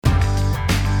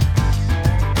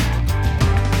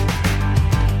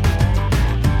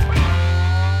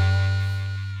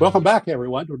Welcome back,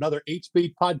 everyone, to another Eat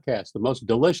Speed podcast, the most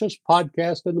delicious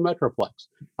podcast in the Metroplex.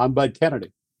 I'm Bud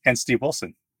Kennedy. And Steve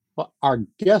Wilson. Well, our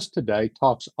guest today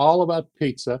talks all about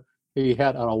pizza. He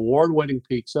had an award-winning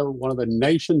pizza, one of the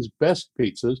nation's best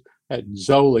pizzas at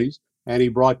Zoli's, and he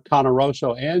brought Cane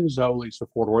Rosso and Zoli's to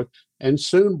Fort Worth, and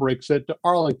soon brings it to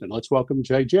Arlington. Let's welcome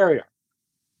Jay Jerrier.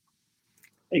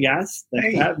 Hey, guys.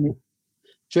 Thanks for having me.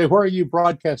 Jay, where are you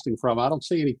broadcasting from? I don't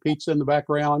see any pizza in the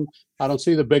background. I don't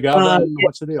see the big oven.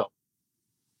 What's the deal?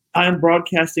 I'm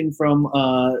broadcasting from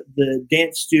the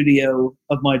dance studio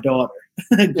of my daughter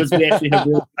because we actually have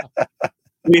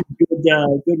good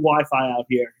Wi-Fi out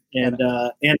here, and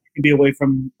can be away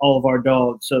from all of our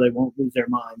dogs so they won't lose their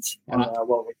minds. And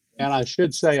I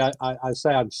should say, I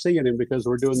say I'm seeing him because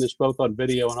we're doing this both on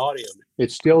video and audio.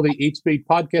 It's still the Eat Speed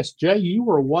podcast. Jay, you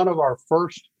were one of our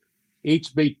first Eat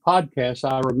Speed podcasts.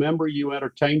 I remember you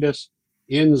entertained us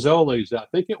in Zoli's. I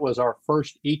think it was our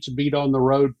first Eat Speed on the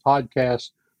Road podcast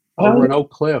over in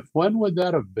Oak Cliff. When would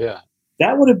that have been?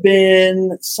 That would have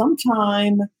been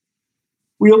sometime.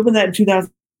 We opened that in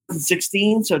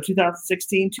 2016, so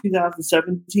 2016,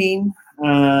 2017.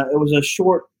 It was a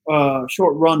short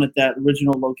run at that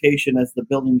original location as the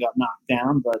building got knocked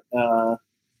down, but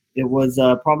it was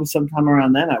probably sometime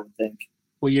around then, I would think.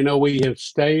 Well, we have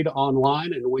stayed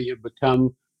online and we have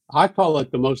become, I call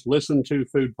it the most listened to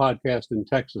food podcast in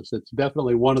Texas. It's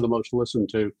definitely one of the most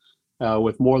listened to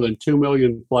with more than 2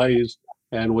 million plays.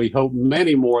 And we hope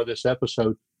many more this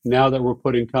episode now that we're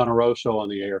putting Cane Rosso on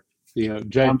the air.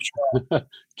 Jay, I'm sure.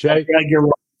 Jay, you're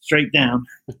straight down.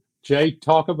 Jay,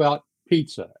 talk about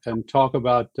pizza and talk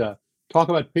about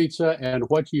pizza and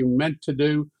what you meant to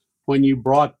do when you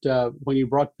brought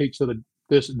pizza to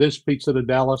this pizza to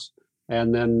Dallas.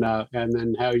 And then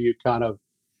how you kind of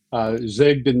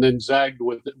zigged and then zagged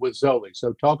with Zoli.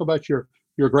 So talk about your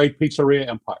great pizzeria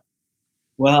empire.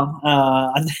 Well,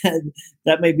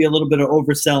 that may be a little bit of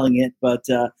overselling it, but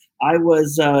I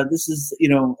was. This is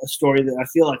a story that I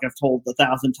feel like I've told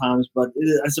 1,000 times, but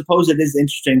I suppose it is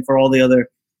interesting for all the other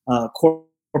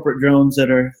corporate drones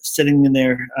that are sitting in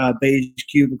their beige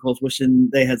cubicles wishing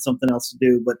they had something else to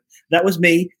do. But that was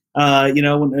me.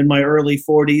 In my early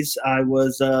 40s, I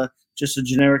was just a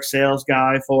generic sales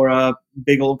guy for a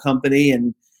big old company.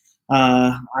 And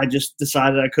I just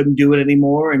decided I couldn't do it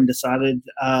anymore and decided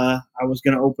I was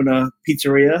going to open a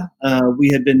pizzeria. We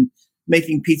had been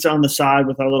making pizza on the side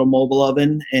with our little mobile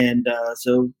oven. And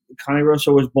so Cane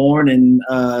Rosso was born in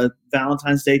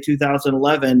Valentine's Day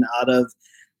 2011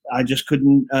 I just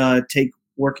couldn't take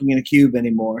working in a cube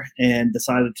anymore and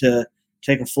decided to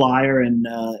take a flyer and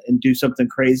do something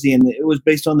crazy. And it was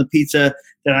based on the pizza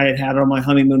that I had on my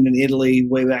honeymoon in Italy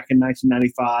way back in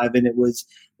 1995. And it was,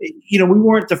 we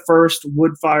weren't the first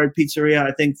wood-fired pizzeria.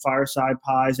 I think Fireside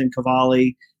Pies and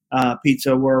Cavalli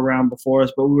Pizza were around before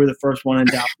us, but we were the first one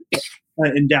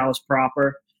in Dallas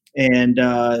proper. And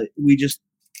we're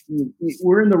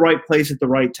in the right place at the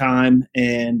right time.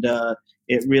 And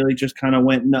it really just kind of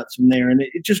went nuts from there. And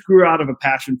it just grew out of a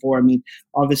passion for it. I mean,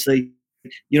 obviously,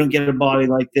 you don't get a body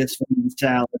like this from eating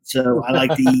salad, so I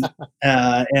like to eat,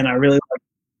 and I really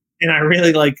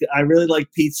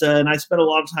like pizza. And I spent a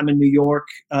lot of time in New York,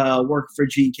 worked for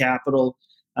G Capital,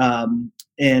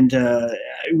 and I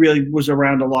really was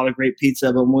around a lot of great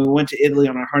pizza. But when we went to Italy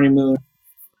on our honeymoon,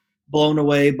 blown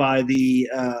away by the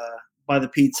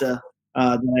pizza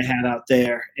that I had out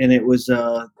there, and it was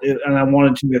and I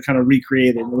wanted to kind of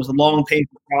recreate it. It was a long,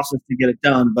 painful process to get it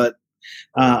done, but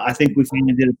I think we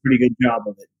finally did a pretty good job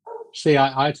of it. See,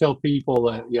 I tell people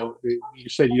that, you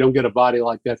said you don't get a body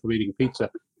like that from eating pizza.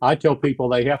 I tell people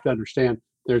they have to understand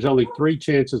there's only 3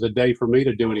 chances a day for me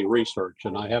to do any research,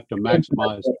 and I have to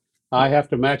maximize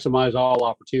all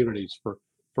opportunities for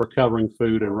covering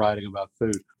food and writing about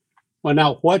food. Well,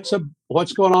 now what's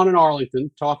going on in Arlington?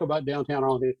 Talk about downtown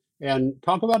Arlington, and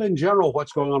talk about in general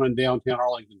what's going on in downtown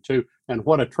Arlington too, and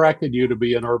what attracted you to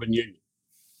be an Urban Union.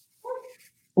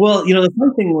 Well, the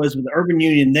fun thing was with Urban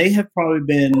Union, they have probably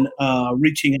been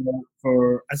reaching out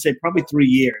for, I'd say, probably 3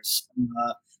 years.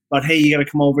 But hey, you got to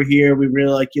come over here. We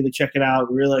really like you to check it out.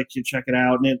 We really like you to check it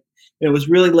out. And it was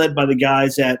really led by the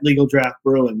guys at Legal Draft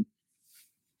Brewing.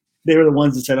 They were the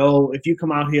ones that said, "Oh, if you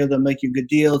come out here, they'll make you a good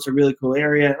deal. It's a really cool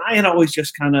area." And I had always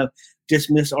just kind of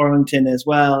dismissed Arlington as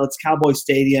well. It's Cowboy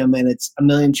Stadium, and it's a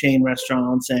million chain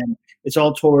restaurants, and it's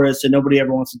all tourists, and nobody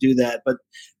ever wants to do that. But,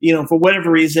 for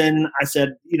whatever reason, I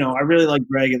said, I really like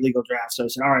Greg at Legal Draft. So I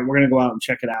said, all right, we're going to go out and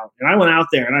check it out. And I went out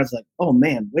there, and I was like, oh,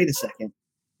 man, wait a second.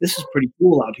 This is pretty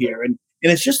cool out here. And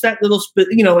it's just that little,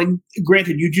 and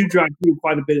granted, you do drive through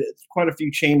quite a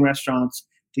few chain restaurants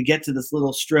to get to this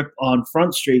little strip on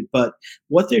Front Street. But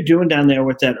what they're doing down there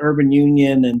with that Urban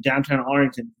Union and downtown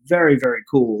Arlington, very, very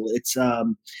cool. It's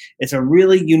a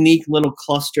really unique little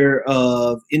cluster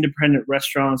of independent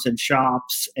restaurants and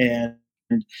shops, and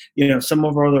some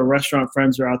of our other restaurant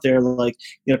friends are out there. Like,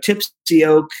 Tipsy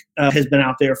Oak has been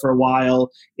out there for a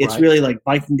while. It's Right. really like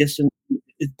biking distance.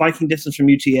 It's biking distance from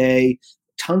UTA.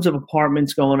 Tons of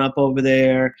apartments going up over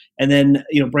there. And then,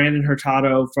 Brandon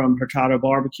Hurtado from Hurtado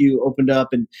Barbecue opened up,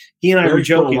 and he and I were Very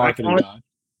cool joking. marketing guy.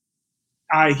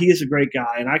 He is a great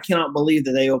guy, and I cannot believe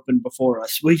that they opened before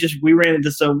us. We ran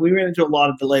into a lot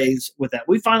of delays with that.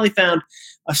 We finally found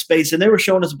a space, and they were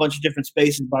showing us a bunch of different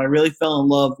spaces, but I really fell in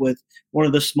love with one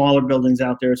of the smaller buildings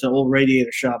out there. It's an old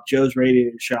radiator shop, Joe's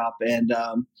Radiator Shop, and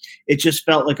it just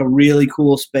felt like a really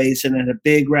cool space, and it had a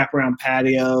big wraparound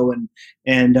patio,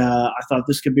 and I thought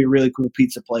this could be a really cool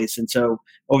pizza place. And so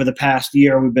over the past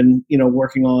year, we've been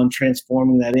working on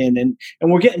transforming that in, and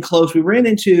we're getting close. We ran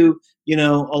into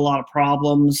a lot of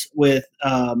problems with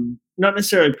not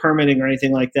necessarily permitting or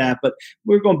anything like that, but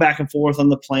we were going back and forth on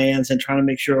the plans and trying to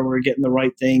make sure we're getting the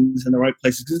right things in the right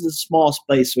places, because it's a small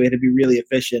space, so we had to be really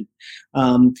efficient.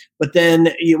 But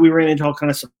then we ran into all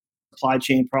kinds of supply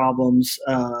chain problems,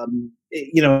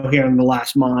 here in the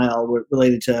last mile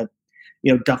related to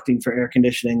ducting for air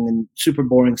conditioning and super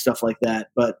boring stuff like that.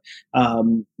 But,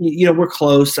 we're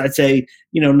close. I'd say,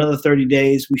 another 30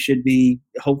 days, we should be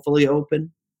hopefully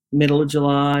open. Middle of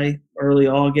July, early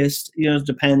August, it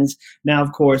depends. Now,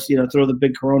 of course, throw the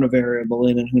big Corona variable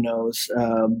in, and who knows,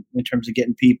 in terms of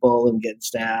getting people and getting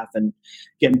staff and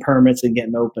getting permits and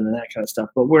getting open and that kind of stuff.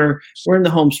 But we're in the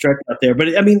home stretch out there. But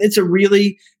it's a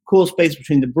really cool space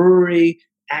between the brewery,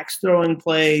 axe throwing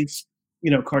place,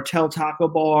 Cartel Taco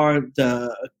Bar,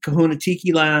 the Kahuna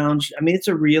Tiki Lounge. It's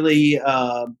a really,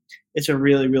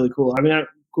 really cool.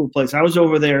 Cool place. I was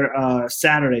over there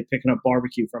Saturday picking up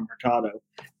barbecue from Hurtado.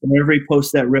 Whenever he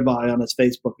posts that ribeye on his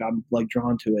Facebook, I'm like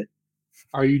drawn to it.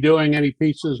 Are you doing any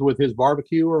pizzas with his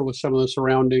barbecue or with some of the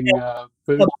surrounding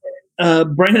food?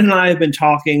 Brandon and I have been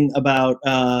talking about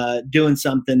doing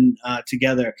something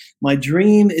together. My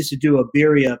dream is to do a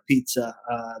birria pizza.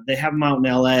 They have them out in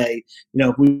LA.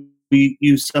 We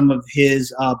use some of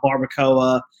his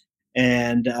barbacoa,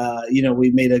 and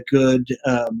we made a good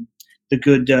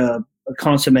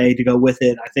consomme to go with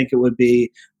it. I think it would be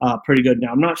pretty good.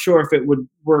 Now, I'm not sure if it would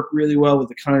work really well with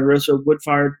the Cane Rosso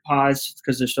wood-fired pies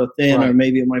because they're so thin, Right. or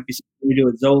maybe it might be something we do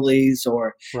with Zoli's,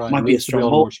 or Right. might be a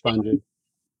Stromboli. More spongy.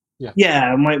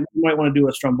 Yeah, might want to do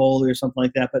a Stromboli or something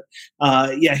like that. But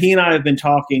he and I have been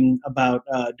talking about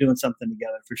doing something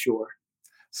together for sure.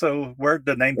 So where'd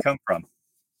the name come from?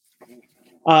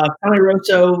 Cane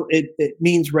Rosso, it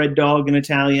means red dog in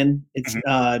Italian. It's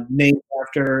named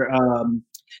after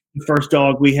the first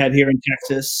dog we had here in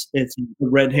Texas. It's a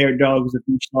red-haired dog. It was a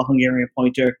Vizsla Hungarian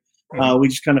Pointer. We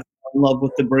just kind of fell in love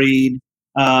with the breed,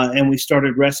 and we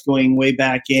started rescuing way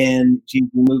back in. We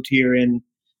moved here in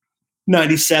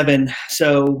 '97,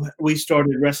 so we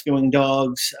started rescuing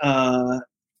dogs.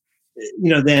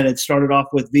 Then it started off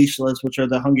with Vizslas, which are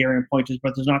the Hungarian Pointers,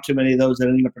 but there's not too many of those that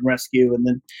ended up in rescue. And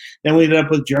then we ended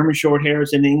up with German short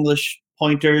hairs and English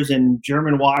pointers and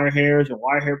German wire hairs and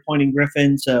wire hair pointing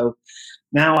griffin. So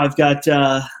now I've got,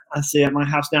 I see at my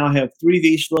house now I have 3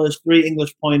 Vizslas, 3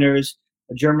 English pointers,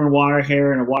 a German wire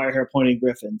hair, and a wire hair pointing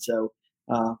griffin. So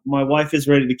my wife is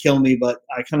ready to kill me, but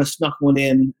I kind of snuck one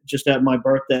in just at my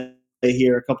birthday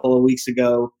here a couple of weeks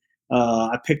ago.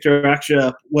 I picked her actually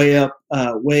up way out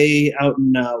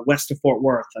in west of Fort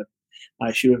Worth.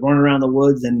 She was running around the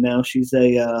woods, and now she's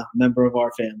a member of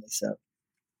our family. So,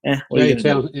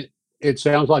 it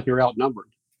sounds like you're outnumbered.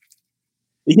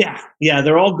 Yeah,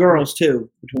 they're all girls too.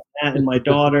 Between that and my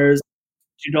daughters,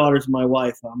 2 daughters, and my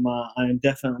wife, I'm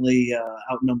definitely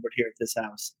outnumbered here at this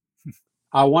house.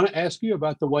 I want to ask you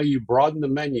about the way you broaden the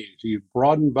menus. You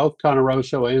broaden both Cane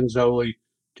Rosso and Zoli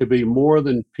to be more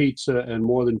than pizza and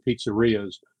more than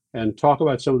pizzerias. And talk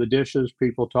about some of the dishes.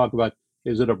 People talk about,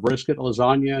 is it a brisket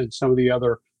lasagna and some of the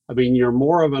other, you're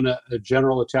more of a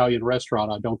general Italian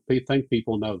restaurant. I don't think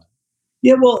people know that.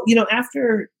 Yeah, well,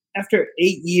 after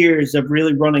 8 years of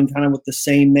really running kind of with the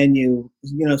same menu,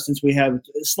 since we have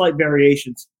slight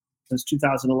variations since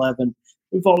 2011,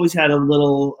 we've always had a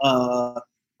little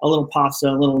pasta,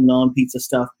 a little non-pizza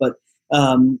stuff, but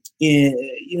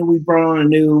we brought on a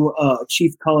new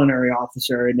chief culinary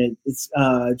officer, and it's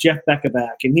Jeff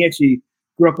Beckeback, and he actually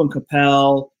grew up in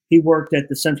Capel. He worked at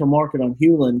the Central Market on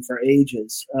Hewlin for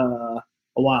ages, a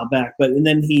while back, and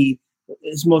then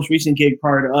his most recent gig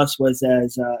prior to us was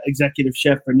as executive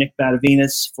chef for Nick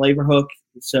Badavinas Flavor Hook.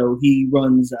 So he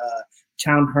runs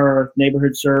Town Hearth,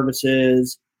 Neighborhood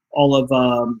Services, all of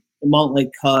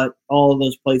Montlake Cut, all of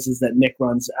those places that Nick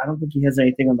runs. I don't think he has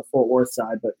anything on the Fort Worth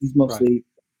side, but he's mostly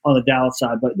on the Dallas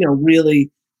side. But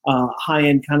really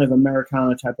high-end kind of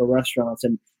Americana type of restaurants,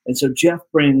 and so Jeff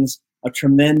brings a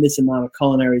tremendous amount of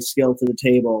culinary skill to the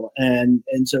table, and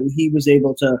so he was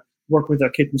able to work with our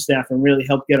kitchen staff and really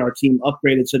help get our team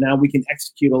upgraded. So now we can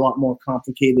execute a lot more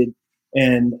complicated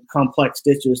and complex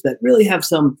dishes that really have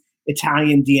some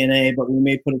Italian DNA, but we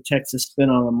may put a Texas spin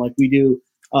on them. Like we do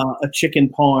a chicken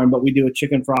parm, but we do a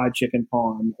chicken fried chicken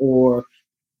parm, or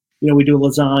we do a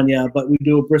lasagna, but we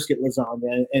do a brisket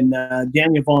lasagna. And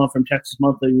Daniel Vaughn from Texas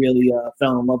Monthly really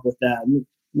fell in love with that. I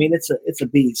mean, it's a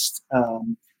beast.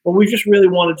 But we just really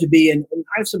wanted to be, and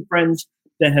I have some friends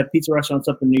that have pizza restaurants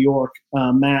up in New York,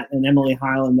 Matt and Emily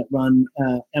Highland, that run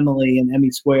Emily and Emmy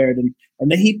Squared, and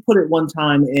then he put it one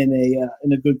time in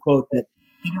a good quote that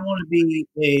he didn't want to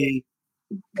be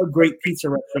a great pizza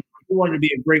restaurant. He wanted to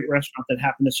be a great restaurant that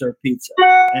happened to serve pizza,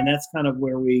 and that's kind of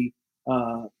where we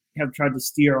have tried to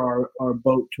steer our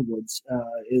boat towards,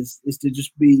 is to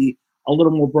just be a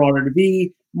little more broader, to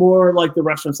be more like the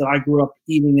restaurants that I grew up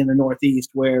eating in the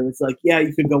Northeast, where it's like, yeah,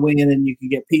 you could go in and you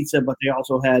could get pizza, but they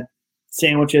also had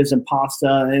sandwiches and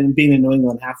pasta, and being in New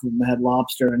England, half of them had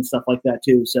lobster and stuff like that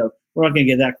too. So we're not going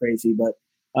to get that crazy, but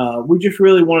we just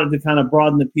really wanted to kind of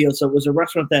broaden the appeal. So it was a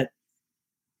restaurant that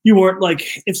you weren't like,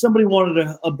 if somebody wanted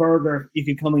a burger, you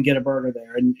could come and get a burger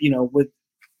there. And,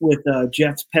 with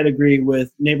Jeff's pedigree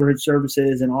with neighborhood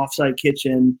services and offsite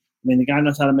kitchen, I mean, the guy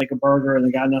knows how to make a burger and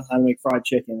the guy knows how to make fried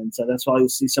chicken. And so that's why you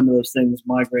see some of those things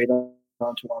migrate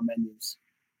onto our menus.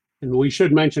 And we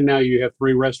should mention now you have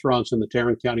 3 restaurants in the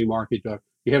Tarrant County market.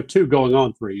 You have 2 going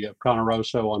on 3. You have Cane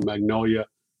Rosso on Magnolia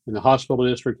in the Hospital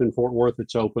District in Fort Worth.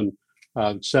 It's open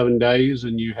 7 days,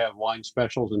 and you have wine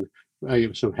specials and you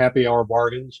have some happy hour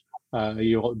bargains.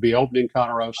 You'll be opening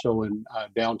Cane Rosso in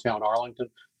downtown Arlington.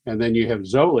 And then you have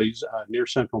Zoli's near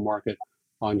Central Market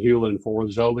on Hewlett and Fort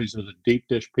Worth. Zoli's is a deep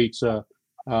dish pizza.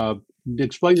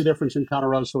 Explain the difference in Cane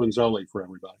Rosso and Zoli for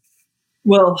everybody.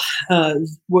 Well,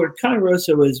 where Cane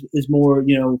Rosso is more,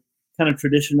 kind of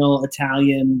traditional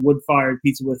Italian wood-fired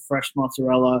pizza with fresh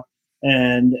mozzarella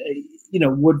and,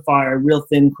 wood-fired, real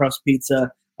thin crust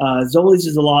pizza. Zoli's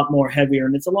is a lot more heavier,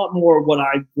 and it's a lot more what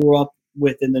I grew up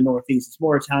with in the Northeast. It's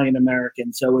more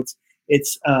Italian-American. So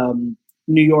it's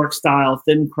New York-style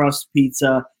thin crust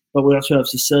pizza, but we also have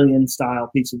Sicilian-style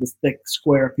pizza, the thick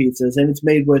square pizzas. And it's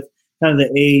made with kind of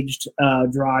the aged,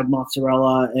 dried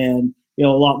mozzarella and, a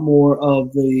lot more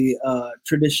of the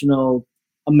traditional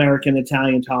American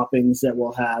Italian toppings that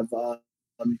we'll have.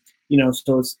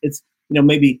 So it's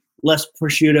maybe less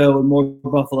prosciutto and more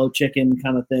buffalo chicken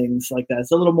kind of things like that.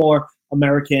 It's a little more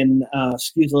American,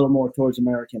 skews a little more towards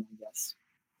American, I guess.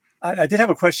 I did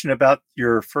have a question about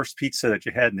your first pizza that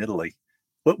you had in Italy.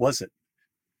 What was it?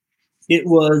 It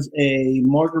was a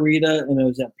margarita, and it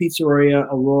was at Pizzeria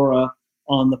Aurora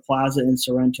on the plaza in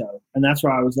Sorrento. And that's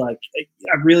where I was like,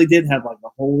 I really did have like a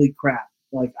holy crap.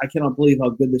 Like, I cannot believe how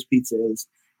good this pizza is.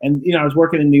 And, I was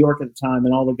working in New York at the time,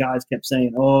 and all the guys kept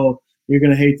saying, oh, you're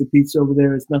going to hate the pizza over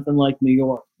there. It's nothing like New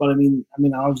York. But I mean,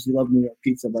 I obviously love New York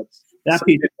pizza, but that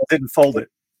pizza didn't fold it.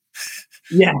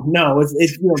 Yeah, no,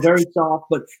 it's very soft,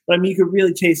 but I mean, you could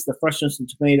really taste the freshness of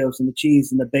tomatoes and the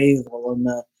cheese and the basil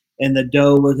and the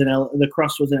dough was the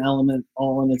crust was an element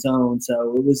all on its own.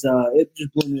 So it was it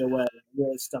just blew me away. It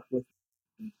really stuck with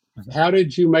me. How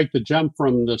did you make the jump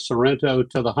from the Sorrento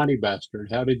to the Honey Bastard?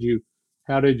 How did you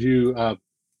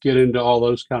get into all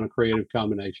those kind of creative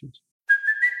combinations?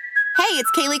 Hey,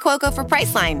 it's Kaylee Cuoco for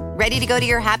Priceline. Ready to go to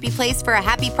your happy place for a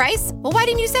happy price? Well, why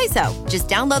didn't you say so? Just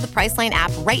download the Priceline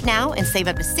app right now and save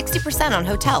up to 60% on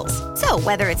hotels. So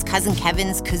whether it's Cousin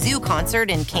Kevin's Kazoo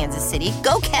Concert in Kansas City,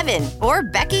 go Kevin, or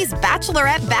Becky's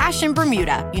Bachelorette Bash in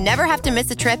Bermuda, you never have to miss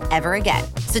a trip ever again.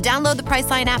 So download the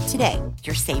Priceline app today.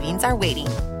 Your savings are waiting.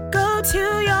 Go to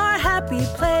your happy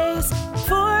place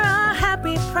for a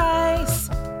happy price.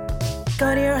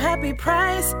 Go to your happy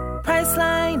price,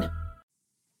 Priceline.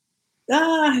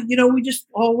 We just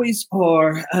always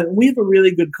are. We have a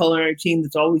really good culinary team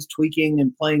that's always tweaking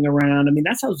and playing around. I mean,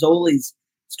 that's how Zoli's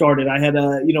started. I had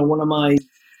one of my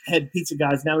head pizza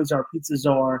guys. Now he's our pizza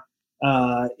czar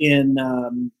in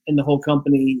the whole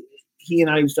company. He and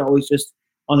I used to always just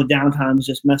on the downtimes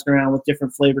just messing around with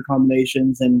different flavor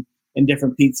combinations and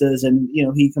different pizzas. And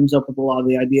he comes up with a lot of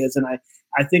the ideas. And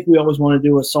I think we always want to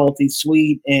do a salty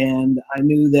sweet. And I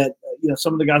knew that.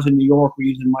 Some of the guys in New York were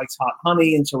using Mike's Hot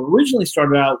Honey. And so we originally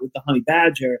started out with the Honey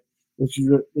Badger, which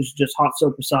was just hot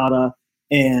sopressata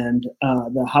and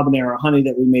the habanero honey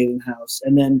that we made in-house.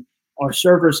 And then our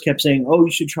servers kept saying, oh,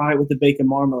 you should try it with the bacon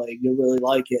marmalade. You'll really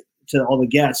like it. to all the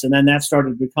guests. And then that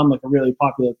started to become like a really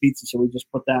popular pizza. So we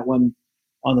just put that one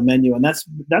on the menu. And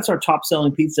that's our top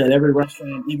selling pizza at every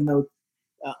restaurant, even though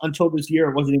until this year,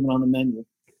 it wasn't even on the menu.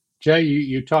 Jay,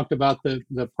 you talked about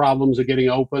the problems of getting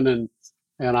open, and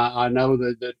I know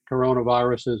that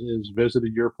coronavirus has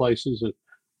visited your places, and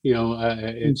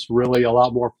it's really a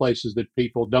lot more places that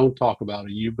people don't talk about.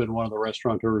 And you've been one of the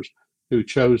restaurateurs who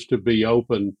chose to be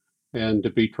open and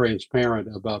to be transparent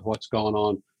about what's going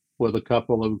on with a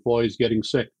couple of employees getting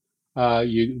sick.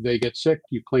 They get sick,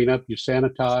 you clean up, you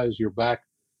sanitize, you're back.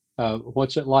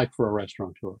 What's it like for a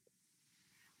restaurateur?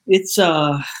 It's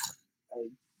I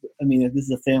mean, this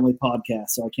is a family podcast,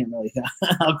 so I can't really,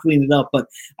 I'll clean it up. But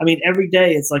I mean, every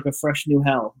day it's like a fresh new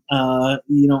hell.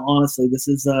 Honestly, this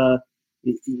is,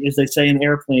 as they say in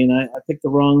Airplane, I picked the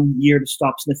wrong year to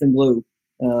stop sniffing glue.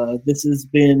 This has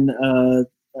been,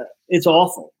 it's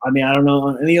awful. I mean, I don't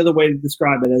know any other way to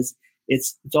describe it. As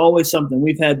it's always something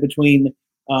we've had between,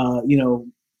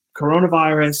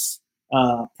 coronavirus,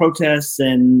 protests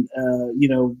and,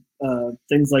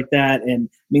 things like that. And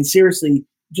I mean, seriously,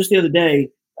 just the other day,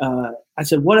 I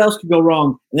said, what else could go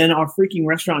wrong? And then our freaking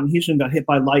restaurant in Houston got hit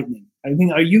by lightning. I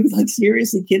mean, are you like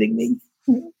seriously kidding me?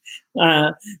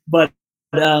 But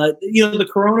the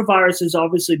coronavirus has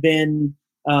obviously been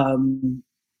a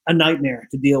nightmare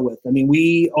to deal with. I mean,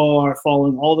 we are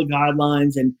following all the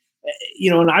guidelines, and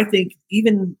and I think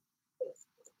even,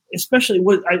 especially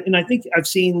I think I've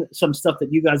seen some stuff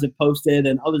that you guys have posted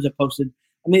and others have posted.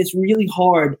 I mean, it's really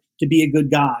hard to be a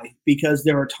good guy because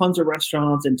there are tons of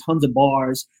restaurants and tons of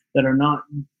bars that are not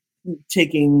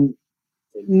taking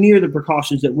near the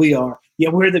precautions that we are. Yeah,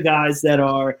 we're the guys that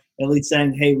are at least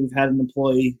saying, "Hey, we've had an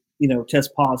employee,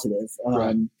 test positive."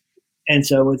 Right. And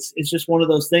so it's just one of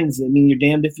those things. I mean, you're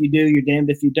damned if you do, you're damned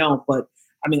if you don't. But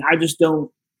I mean, I just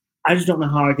don't know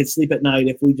how I could sleep at night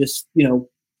if we just,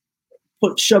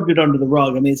 shoved it under the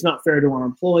rug. I mean, it's not fair to our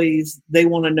employees. They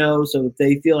want to know. So if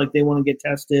they feel like they want to get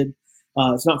tested,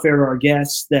 it's not fair to our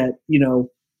guests that,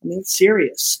 it's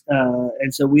serious.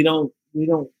 And so we don't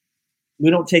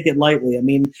take it lightly. I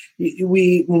mean,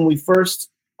 our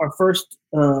first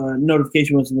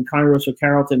notification was in the Connie Rosso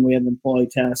Carrollton, we had an employee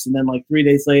test. And then like 3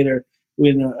 days later, we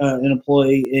had an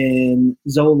employee in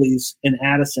Zoli's in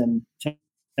Addison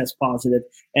test positive.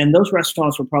 And those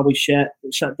restaurants were probably shut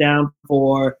down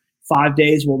for 5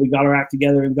 days while we got our act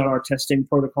together and got our testing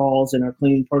protocols and our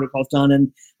cleaning protocols done.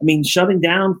 And I mean, shutting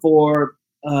down for,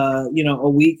 a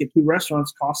week at 2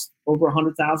 restaurants cost over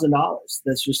 $100,000.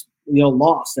 That's just,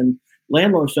 lost. And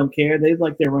landlords don't care. They'd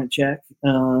like their rent check.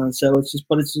 So it's just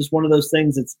one of those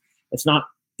things. It's not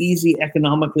easy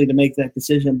economically to make that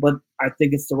decision, but I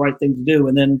think it's the right thing to do.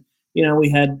 And then, we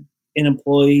had an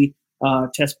employee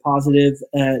test positive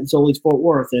at Zoli's Fort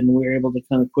Worth, and we were able to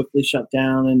kind of quickly shut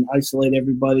down and isolate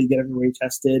everybody, get everybody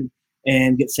tested,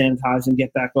 and get sanitized and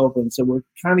get back open. So we're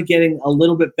kind of getting a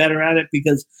little bit better at it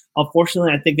because,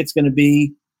 unfortunately, I think it's going to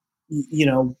be,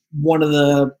 one of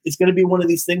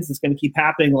these things that's going to keep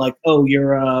happening. Like, oh,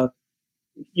 your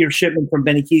shipment from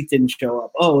Benny Keith didn't show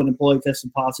up. Oh, an employee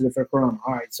tested positive for corona.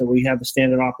 All right, so we have a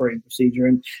standard operating procedure,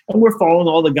 and we're following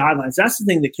all the guidelines. That's the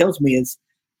thing that kills me is,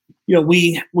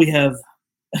 we have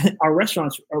our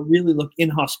restaurants really look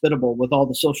inhospitable with all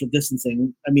the social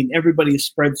distancing. I mean, everybody is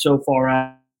spread so far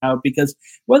out because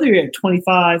whether you're at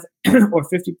 25 or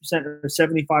 50% or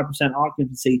 75%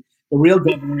 occupancy, the real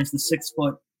governor is the 6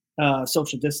 foot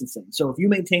social distancing. So if you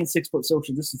maintain 6 foot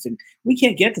social distancing, we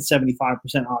can't get to 75%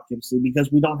 occupancy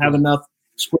because we don't have enough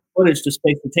square footage to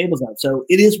space the tables out. So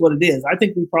it is what it is. I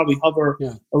think we probably hover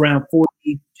around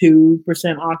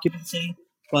 42% occupancy.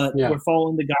 But we're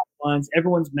following the guidelines.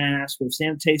 Everyone's masked. We have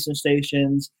sanitation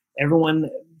stations. Everyone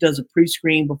does a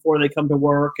pre-screen before they come to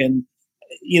work. And,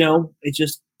 it's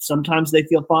just sometimes they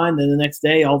feel fine. Then the next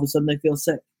day, all of a sudden they feel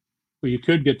sick. Well, you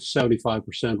could get to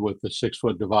 75% with the 6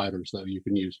 foot dividers, though. You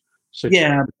can use 6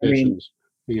 partitions,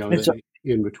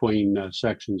 in between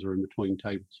sections or in between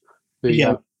tables.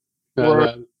 Go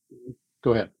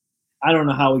ahead. I don't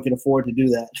know how we can afford to do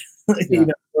that.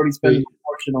 Already spending a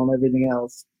portion on everything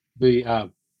else.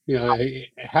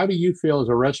 How do you feel as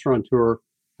a restaurateur?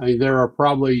 I mean, there are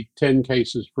probably 10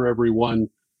 cases for every one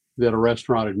that a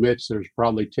restaurant admits. There's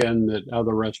probably 10 that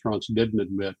other restaurants didn't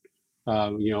admit.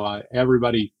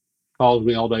 Everybody calls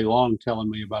me all day long telling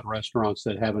me about restaurants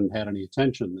that haven't had any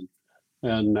attention.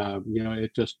 And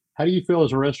it just, how do you feel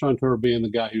as a restaurateur being the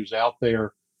guy who's out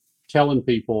there telling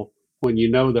people when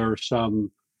there are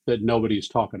some that nobody's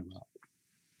talking about?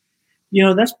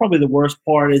 That's probably the worst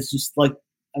part is just like,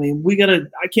 I mean,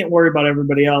 I can't worry about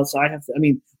everybody else. I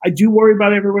do worry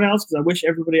about everyone else because I wish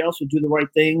everybody else would do the right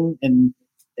thing and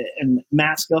and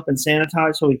mask up and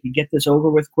sanitize so we could get this over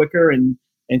with quicker and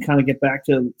kind of get back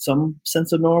to some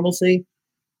sense of normalcy.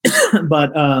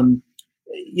 But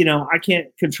I can't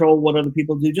control what other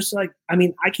people do. Just like,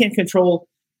 I can't control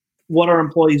what our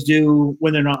employees do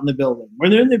when they're not in the building.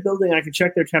 When they're in the building, I can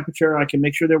check their temperature. I can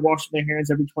make sure they're washing their hands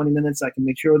every 20 minutes. I can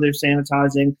make sure they're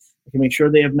sanitizing. I can make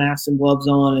sure they have masks and gloves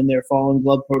on and they're following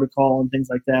glove protocol and things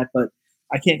like that. But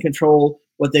I can't control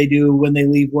what they do when they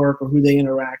leave work or who they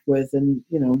interact with. And,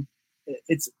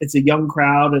 it's a young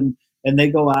crowd and they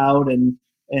go out and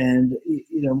I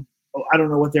don't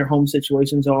know what their home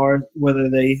situations are, whether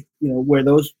they, where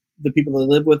the people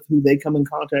they live with, who they come in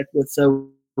contact with. So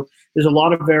there's a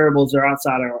lot of variables that are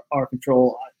outside our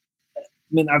control.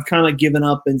 I've kind of given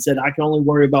up and said, I can only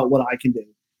worry about what I can do.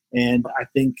 And I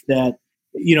think that,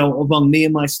 among me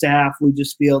and my staff, we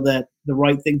just feel that the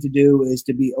right thing to do is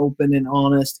to be open and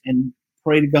honest and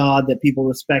pray to God that people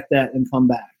respect that and come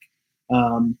back.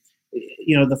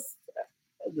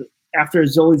 After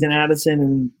Zoli's in Addison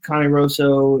and Connie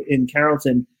Rosso in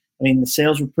Carrollton, the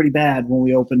sales were pretty bad when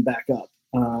we opened back up.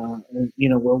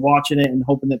 We're watching it and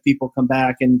hoping that people come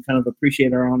back and kind of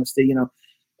appreciate our honesty.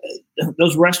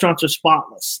 Those restaurants are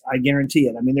spotless. I guarantee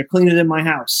it. They're cleaner than my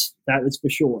house. That is for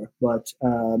sure. But,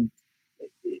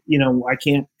 I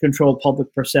can't control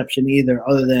public perception either,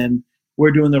 other than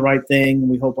we're doing the right thing.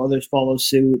 We hope others follow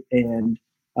suit. And,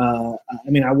 I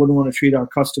wouldn't want to treat our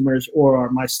customers or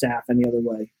my staff any other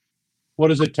way. What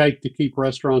does it take to keep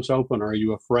restaurants open? Are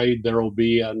you afraid there will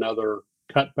be another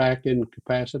cutback in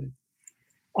capacity?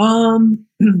 I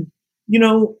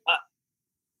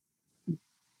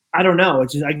don't know.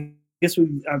 It's just, I guess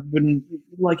I've been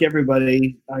like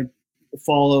everybody. I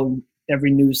follow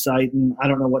every news site, and I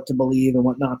don't know what to believe and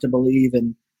what not to believe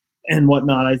and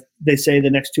whatnot. They say the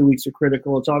next 2 weeks are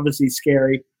critical. It's obviously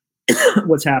scary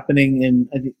what's happening in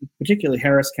particularly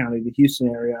Harris County, the Houston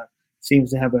area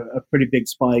seems to have a pretty big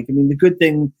spike. The good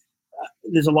thing,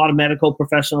 there's a lot of medical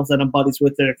professionals that I'm buddies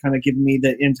with that are kind of giving me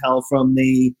the intel from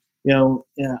the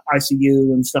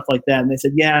ICU and stuff like that. And they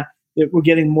said, yeah, we're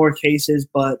getting more cases,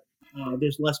 but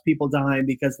there's less people dying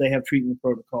because they have treatment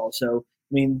protocols. So,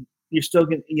 you're still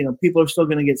going people are still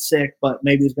going to get sick, but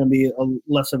maybe there's going to be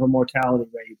less of a mortality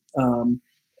rate.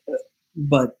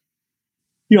 But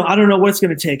I don't know what it's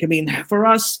going to take. For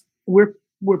us, we're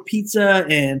pizza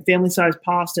and family-sized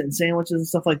pasta and sandwiches and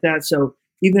stuff like that. So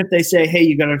even if they say, hey,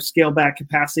 you got to scale back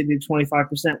capacity to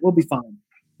 25%, we'll be fine.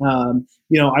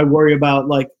 I worry about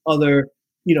like other,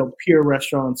 pure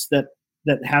restaurants that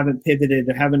haven't pivoted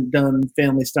or haven't done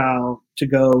family style to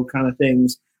go kind of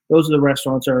things. Those are the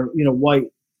restaurants are, white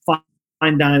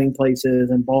fine dining places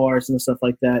and bars and stuff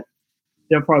like that.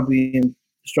 They'll probably in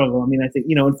struggle. I think,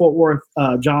 in Fort Worth,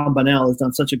 John Bunnell has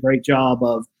done such a great job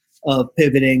of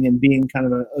pivoting and being kind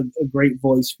of a great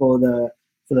voice for the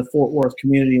Fort Worth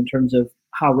community in terms of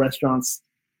how restaurants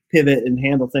pivot and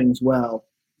handle things well.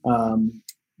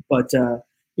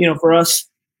 For us,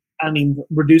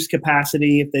 reduced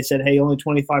capacity. If they said, hey, only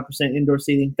 25% indoor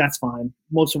seating, that's fine.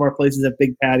 Most of our places have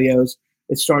big patios.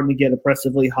 It's starting to get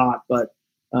oppressively hot, but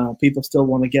people still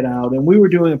want to get out. And we were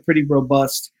doing a pretty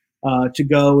robust to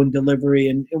go and delivery,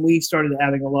 and we started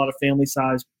adding a lot of family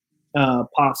size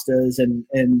pastas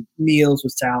and meals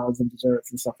with salads and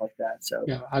desserts and stuff like that. So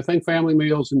yeah, I think family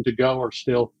meals and to go are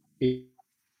still, if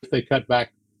they cut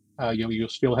back, you'll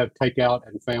still have takeout,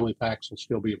 and family packs will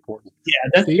still be important. Yeah,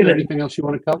 that's Steve, anything else you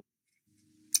want to cover?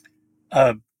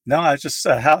 No, I just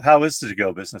how is the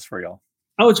to-go business for y'all?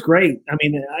 Oh, it's great. I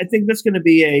think that's going to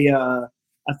be a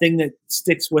thing that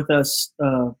sticks with us.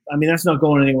 That's not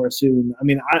going anywhere soon.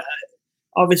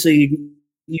 Obviously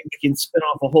you can spin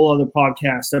off a whole other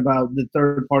podcast about the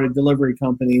third-party delivery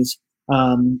companies,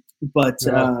 but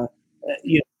the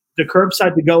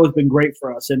curbside to go has been great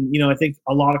for us. And I think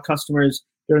a lot of customers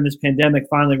during this pandemic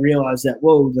finally realized that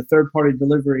the third-party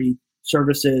delivery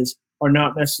services are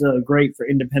not necessarily great for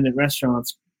independent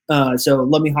restaurants. So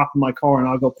let me hop in my car and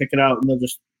I'll go pick it out, and they'll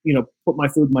just put my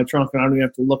food in my trunk, and I don't even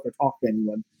have to look or talk to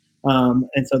anyone.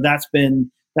 And so that's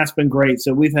been great.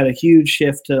 So we've had a huge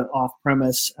shift to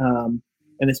off-premise, and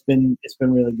it's been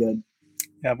really good.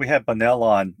 Yeah, we had Bunnell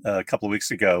on a couple of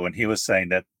weeks ago, and he was saying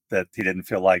that he didn't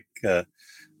feel like the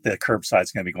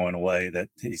curbside's going to be going away, that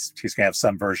he's going to have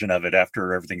some version of it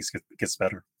after everything gets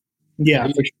better.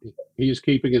 Yeah, he's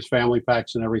keeping his family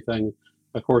packs and everything.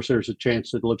 Of course, there's a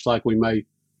chance that it looks like we may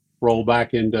roll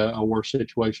back into a worse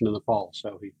situation in the fall.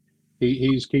 So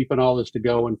he's keeping all this to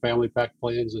go and family pack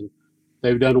plans, and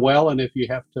they've done well. And if you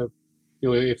have to,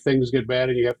 if things get bad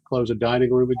and you have to close a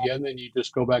dining room again, then you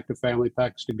just go back to family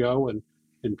packs to go and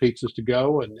pizzas to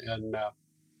go, and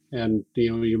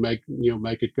you make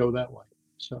it go that way.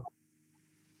 So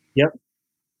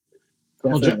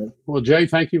Definitely. Well, Jay,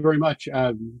 thank you very much.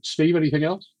 Steve, anything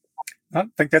else? I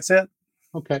think that's it.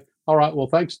 Okay. All right. Well,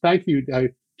 thank you,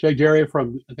 Jay Geria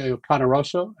from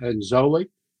Canarosa and Zoli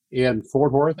in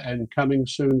Fort Worth, and coming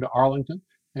soon to Arlington,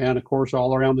 and of course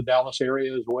all around the Dallas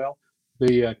area as well.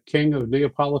 The king of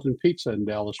Neapolitan pizza in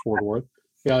Dallas, Fort Worth.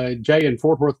 Jay, in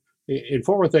Fort Worth,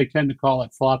 they tend to call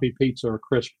it floppy pizza or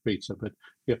crisp pizza, but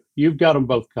you've got them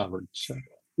both covered. So.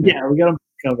 Yeah, we got them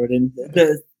covered, and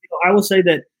I will say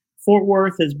that Fort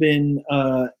Worth has been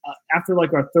after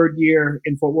like our third year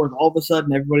in Fort Worth, all of a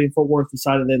sudden everybody in Fort Worth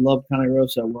decided they loved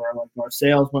Canarosa, where like our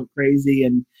sales went crazy,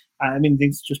 and I mean,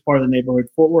 it's just part of the neighborhood.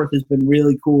 Fort Worth has been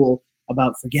really cool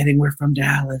about forgetting we're from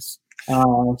Dallas,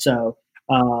 so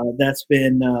that's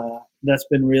been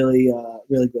really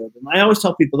really good. And I always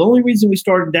tell people the only reason we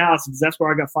started in Dallas is that's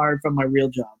where I got fired from my real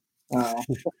job.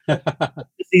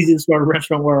 It's easy to start a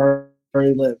restaurant where I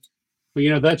already lived.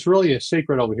 Well, that's really a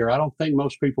secret over here. I don't think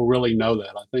most people really know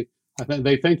that. I think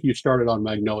they think you started on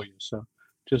Magnolia. So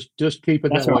just keep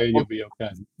it that way, and you'll be okay.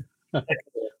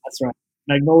 That's right.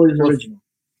 Magnolia's original.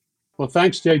 Well,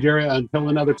 thanks, Jay Geria. Until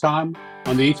another time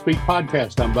on the Eats Beat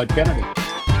podcast, I'm Bud Kennedy.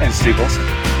 And Steve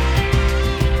Wilson.